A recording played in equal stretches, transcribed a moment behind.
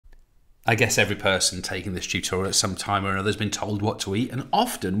I guess every person taking this tutorial at some time or another has been told what to eat, and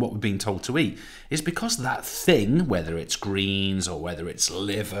often what we're being told to eat is because that thing, whether it's greens or whether it's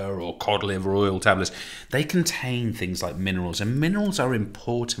liver or cod liver oil tablets, they contain things like minerals, and minerals are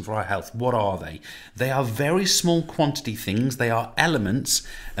important for our health. What are they? They are very small quantity things, they are elements,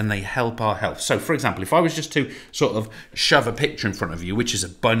 and they help our health. So for example, if I was just to sort of shove a picture in front of you, which is a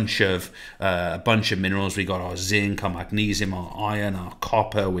bunch of minerals, we've got our zinc, our magnesium, our iron, our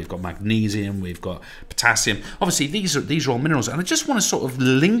copper, we've got magnesium, we've got potassium. Obviously, these are all minerals, and I just want to sort of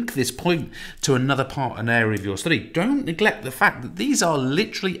link this point to another part, an area of your study. Don't neglect the fact that these are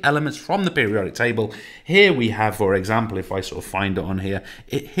literally elements from the periodic table. Here we have, for example, if I sort of find it on here,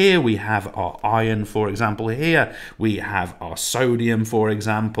 here we have our iron, for example. Here we have our sodium, for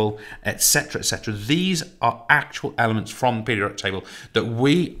example, etc., etc. These are actual elements from the periodic table that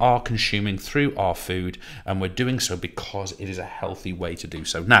we are consuming through our food, and we're doing so because it is a healthy way to do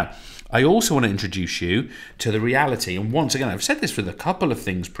so. Now, I also want to introduce you to the reality, and once again, I've said this with a couple of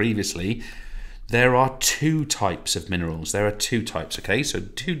things previously. There are two types of minerals. There are two types, okay? So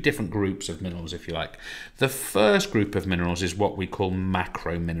two different groups of minerals, if you like. The first group of minerals is what we call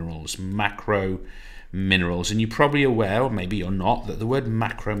macrominerals. Macrominerals. And you're probably aware, or maybe you're not, that the word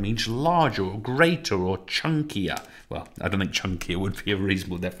macro means larger or greater or chunkier. Well, I don't think chunkier would be a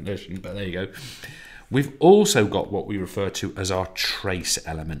reasonable definition, but there you go. We've also got what we refer to as our trace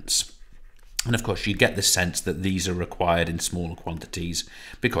elements. And of course, you get the sense that these are required in smaller quantities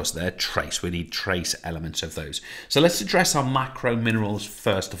because they're trace. We need trace elements of those. So let's address our macrominerals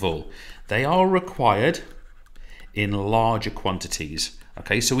first of all. They are required in larger quantities.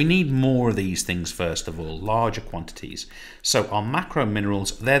 Okay, so we need more of these things first of all, larger quantities. So our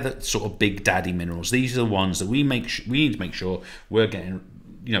macrominerals, they're the sort of big daddy minerals. These are the ones that we need to make sure we're getting,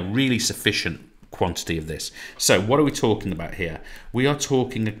 really sufficient quantity of this. So what are we talking about here? We are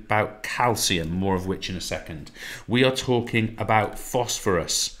talking about calcium, more of which in a second. We are talking about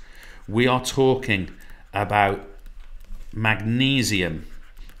phosphorus. We are talking about magnesium.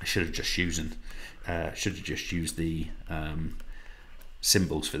 I should have just used the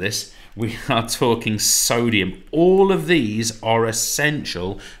symbols for this. We are talking sodium. All of these are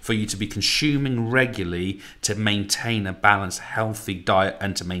essential for you to be consuming regularly to maintain a balanced, healthy diet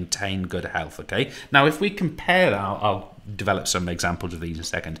and to maintain good health, okay? Now, if we compare that, I'll develop some examples of these in a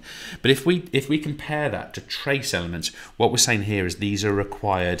second, but if we compare that to trace elements, what we're saying here is these are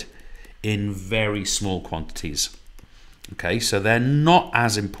required in very small quantities, okay? So they're not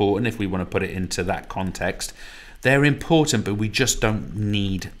as important if we want to put it into that context. They're important, but we just don't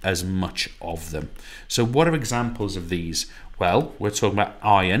need as much of them. So what are examples of these? Well, we're talking about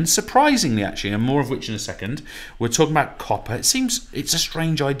iron, surprisingly actually, and more of which in a second. We're talking about copper. It's a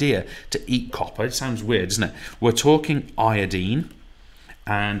strange idea to eat copper. It sounds weird, doesn't it? We're talking iodine,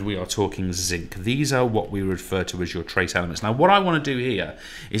 and we are talking zinc. These are what we refer to as your trace elements. Now, what I want to do here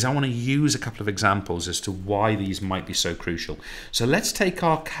is I want to use a couple of examples as to why these might be so crucial. So let's take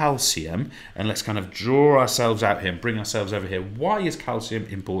our calcium and let's kind of draw ourselves out here and bring ourselves over here. Why is calcium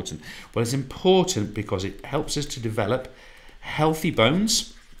important? Well, it's important because it helps us to develop healthy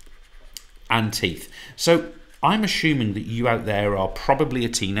bones and teeth. So I'm assuming that you out there are probably a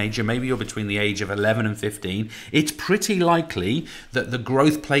teenager, maybe you're between the age of 11 and 15. It's pretty likely that the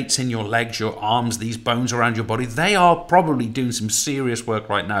growth plates in your legs, your arms, these bones around your body, they are probably doing some serious work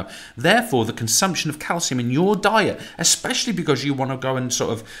right now. Therefore, the consumption of calcium in your diet, especially because you want to go and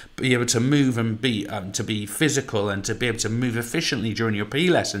sort of be able to move and be to be physical and to be able to move efficiently during your PE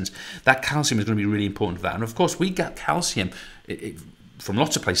lessons, that calcium is going to be really important for that. And of course, we get calcium from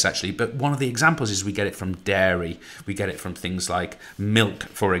lots of places actually, but one of the examples is we get it from dairy. We get it from things like milk,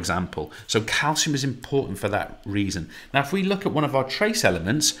 for example. So calcium is important for that reason. Now, if we look at one of our trace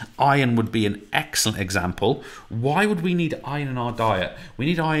elements, iron would be an excellent example. Why would we need iron in our diet? We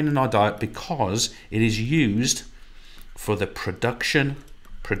need iron in our diet because it is used for the production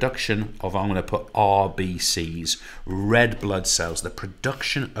of, I'm going to put RBCs, red blood cells, the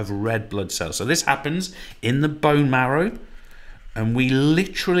production of red blood cells. So this happens in the bone marrow, and we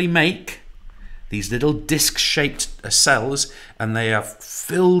literally make these little disc-shaped cells, and they are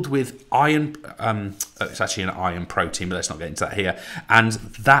filled with iron. It's actually an iron protein, but let's not get into that here. And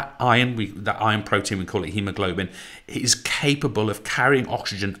that iron protein, we call it hemoglobin, is capable of carrying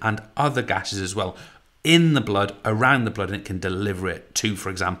oxygen and other gases as well in the blood, around the blood, and it can deliver it to, for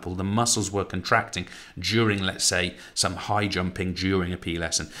example, the muscles we're contracting during, let's say, some high jumping during a PE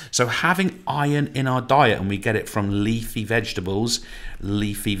lesson. So having iron in our diet, and we get it from leafy vegetables,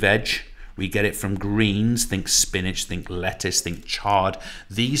 leafy veg, We get it from greens, think spinach, think lettuce, think chard.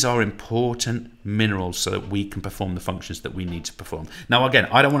 These are important minerals so that we can perform the functions that we need to perform. Now, again,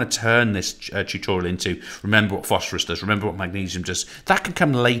 I don't want to turn this tutorial into remember what phosphorus does, remember what magnesium does. That can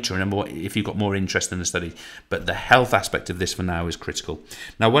come later, remember what, if you've got more interest in the study. But the health aspect of this for now is critical.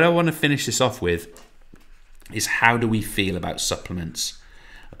 Now, what I want to finish this off with is how do we feel about supplements?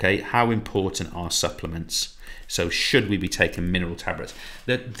 Okay, how important are supplements? So should we be taking mineral tablets?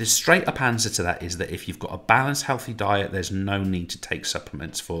 The straight up answer to that is that if you've got a balanced, healthy diet, there's no need to take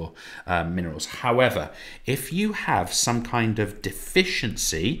supplements for minerals. However, if you have some kind of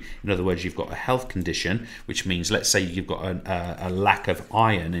deficiency, in other words, you've got a health condition, which means, let's say you've got a lack of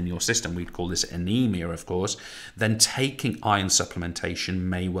iron in your system, we'd call this anemia, of course, then taking iron supplementation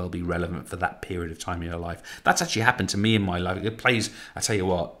may well be relevant for that period of time in your life. That's actually happened to me in my life. It plays, I tell you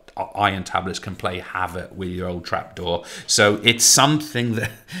what, iron tablets can play havoc with your old trapdoor. So it's something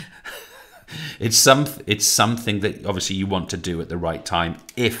that it's something that obviously you want to do at the right time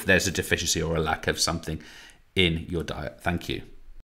if there's a deficiency or a lack of something in your diet. Thank you.